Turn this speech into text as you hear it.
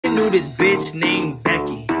this bitch named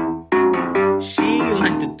Becky. She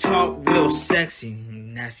like to talk real sexy,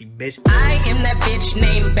 nasty bitch. I am that bitch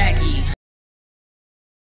named Becky.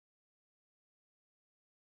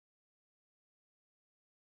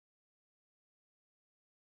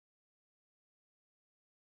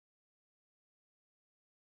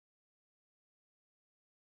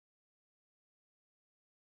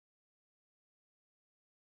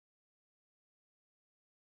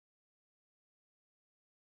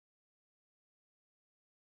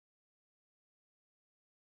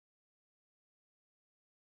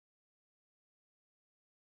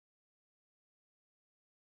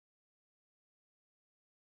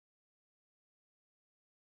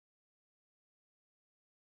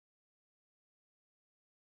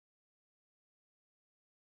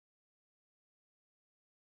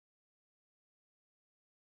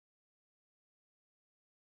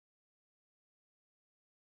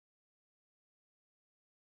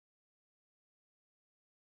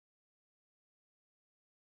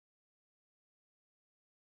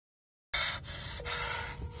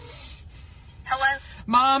 Hello?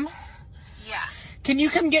 Mom? Yeah. Can you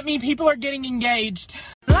come get me? People are getting engaged.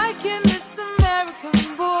 Like in this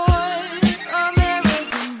American boy,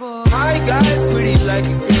 American boy. My guy pretty like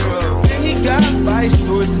a girl, and he got vice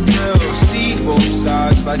towards the girl. See both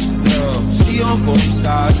sides like you know. See on both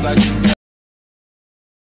sides like you know.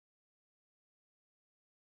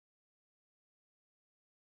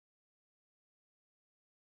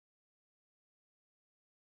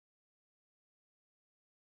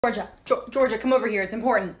 Georgia, come over here. It's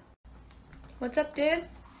important. What's up, dude?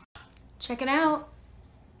 Check it out.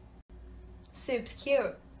 Soup's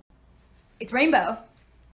cute. It's rainbow.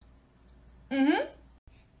 Mm-hmm.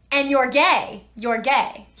 And you're gay. You're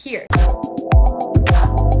gay. Here.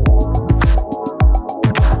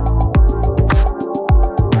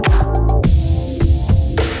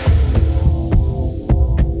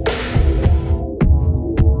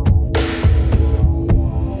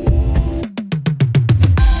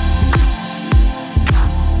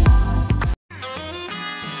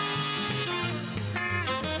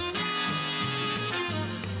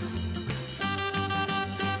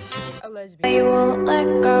 You won't let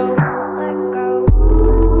go.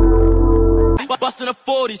 Bustin' a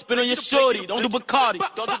 40, spin on your shorty, don't do Bacardi,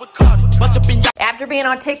 Bust up in your After being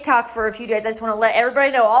on TikTok for a few days, I just want to let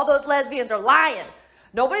everybody know all those lesbians are lying.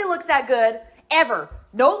 Nobody looks that good, ever.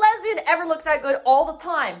 No lesbian ever looks that good all the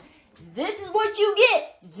time. This is what you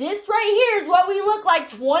get. This right here is what we look like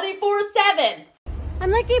 24/7.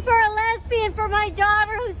 I'm looking for a lesbian for my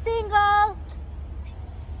daughter who's single.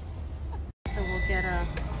 So we'll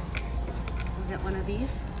get one of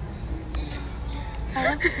these.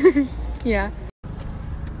 Yeah.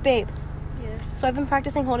 Babe. Yes. So I've been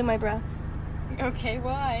practicing holding my breath. Okay,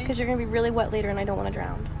 why? Because you're going to be really wet later and I don't want to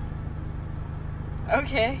drown.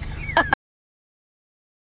 Okay.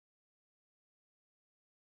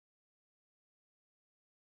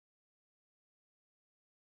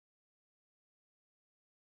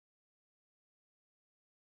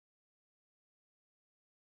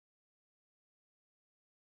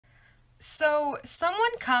 So,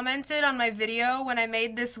 someone commented on my video when I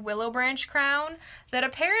made this willow branch crown that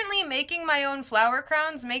apparently making my own flower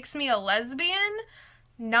crowns makes me a lesbian.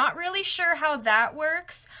 Not really sure how that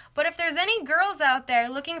works, but if there's any girls out there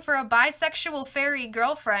looking for a bisexual fairy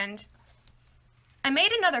girlfriend, I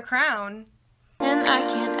made another crown. And I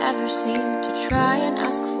can't ever seem to try and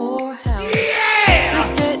ask for help. Yeah! I'm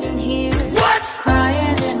sitting here, What?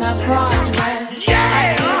 crying in my prom dress.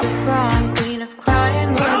 Yeah! I think the prom queen of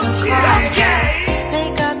crying was a prom dress.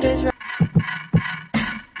 They got this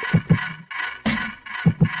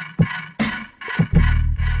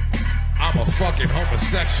I'm a fucking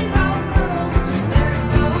homosexual. They're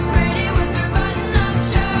so pretty with their button-up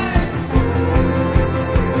shirts.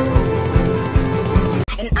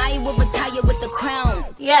 And I will retire with the crown.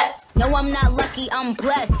 Yes. No, I'm not lucky, I'm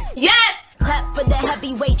blessed. Yes. Clap for the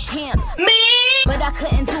heavyweight champ. Me. But I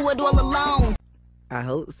couldn't do it all alone. I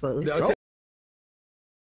hope so.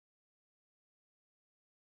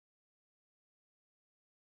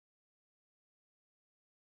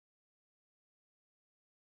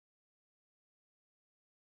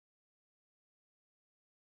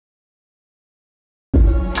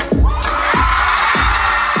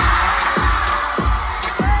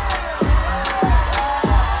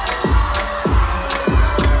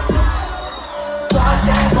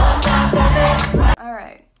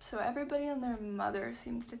 Alright, so everybody and their mother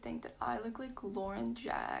seems to think that I look like Lauren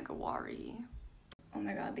Jaguari. Oh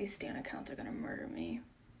my god, these stan accounts are gonna murder me.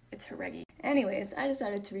 It's her reggie. Anyways, I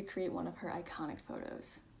decided to recreate one of her iconic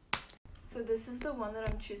photos. So this is the one that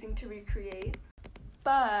I'm choosing to recreate.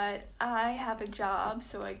 but I have a job,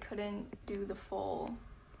 so I couldn't do the full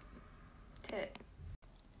tit.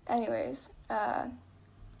 Anyways,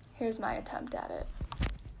 here's my attempt at it.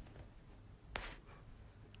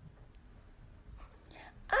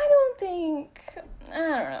 I don't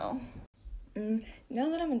know. Now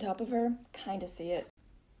that I'm on top of her, kinda see it.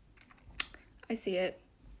 I see it.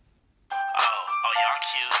 Oh, y'all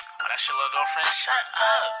cute. Oh, that's your little girlfriend? Shut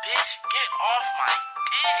up, bitch. Get off my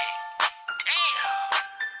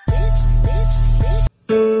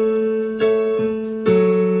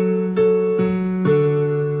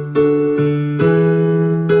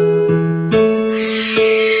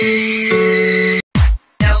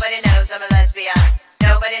Nobody knows I'm a lesbian.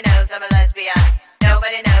 Nobody knows I'm a lesbian.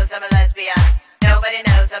 Nobody knows I'm a lesbian. Nobody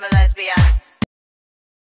knows I'm a lesbian.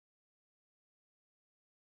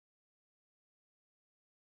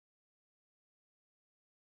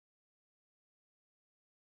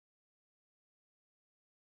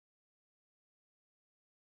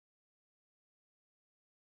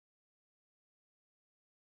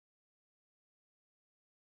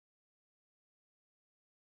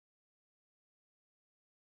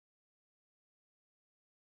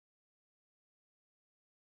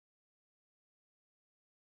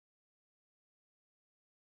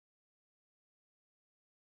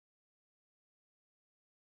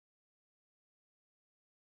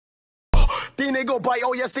 The nigga bite,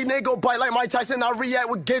 oh yes, the nigga bite like Mike Tyson. I react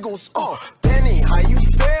with giggles. Benny, how you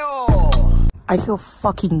feel? I feel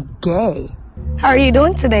fucking gay. How are you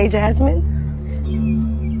doing today, Jasmine?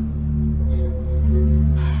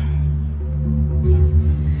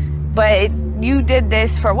 But you did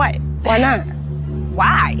this for what? Why not?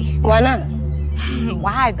 Why? Why not?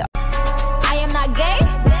 Why though? I am not gay.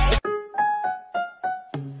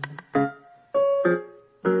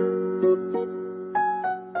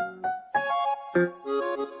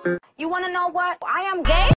 You wanna know what? I am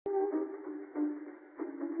gay.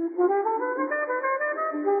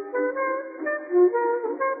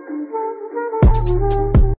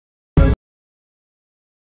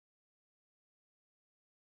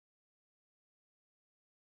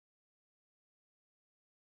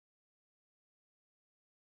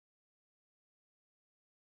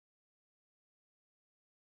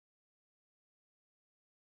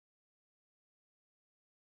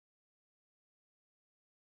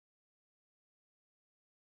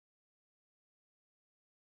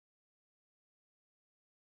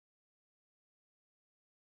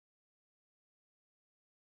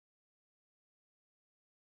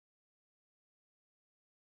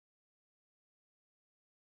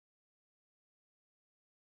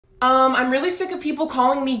 I'm really sick of people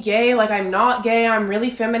calling me gay. Like, I'm not gay. I'm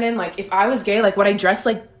really feminine. Like, if I was gay, like, would I dress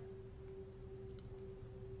like...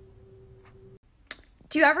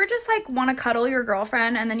 Do you ever just, like, want to cuddle your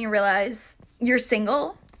girlfriend and then you realize you're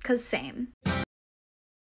single? 'Cause same.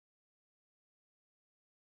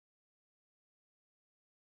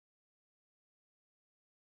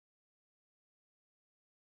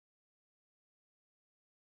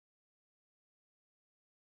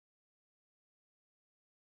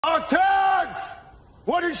 Tags!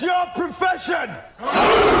 What is your profession?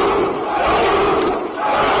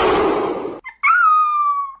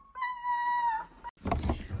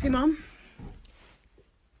 Hey, Mom.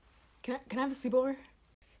 Can I have a sleepover?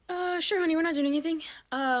 Sure, honey. We're not doing anything.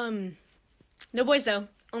 No boys, though.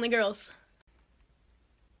 Only girls.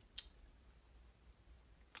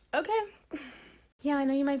 Okay. Yeah, I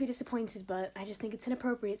know you might be disappointed, but I just think it's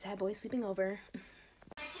inappropriate to have boys sleeping over.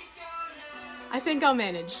 I think I'll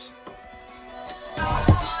manage.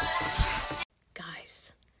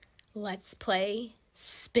 Guys, let's play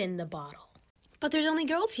Spin the Bottle. But there's only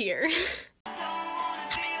girls here.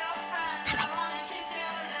 Stop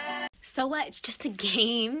it. So what? It's just a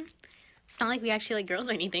game. It's not like we actually like girls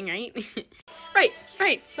or anything, right? Right.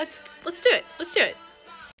 Let's do it. Let's do it.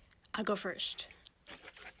 I'll go first.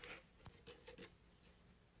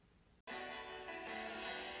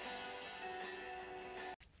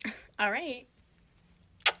 All right.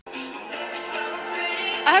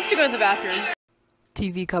 I have to go to the bathroom.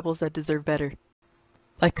 TV couples that deserve better.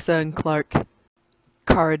 Lexa and Clark.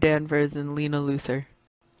 Cara Danvers and Lena Luthor.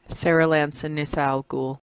 Sarah Lance and Nissa Al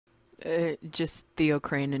Ghul. Just Theo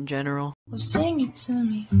Crane in general. Well, sing it to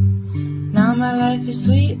me. Now my life is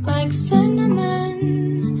sweet like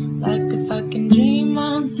cinnamon. Like a fucking dream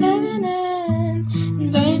I'm living in.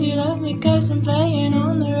 And baby, love me 'cause I'm playing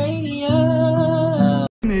on the radio.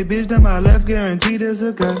 Hey, bitch, that my left guaranteed there's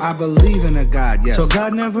a God. I believe in a God, yes. So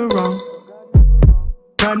God never wrong.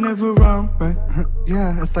 God never wrong, right?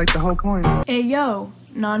 Yeah, that's like the whole point. Hey, yo,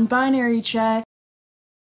 non-binary check.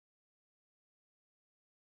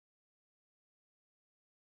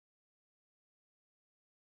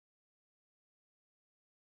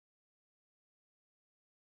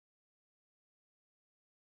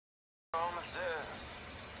 Baby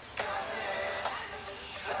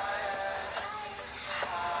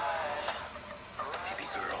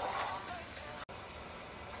girl.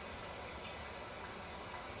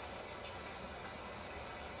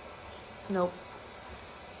 Nope.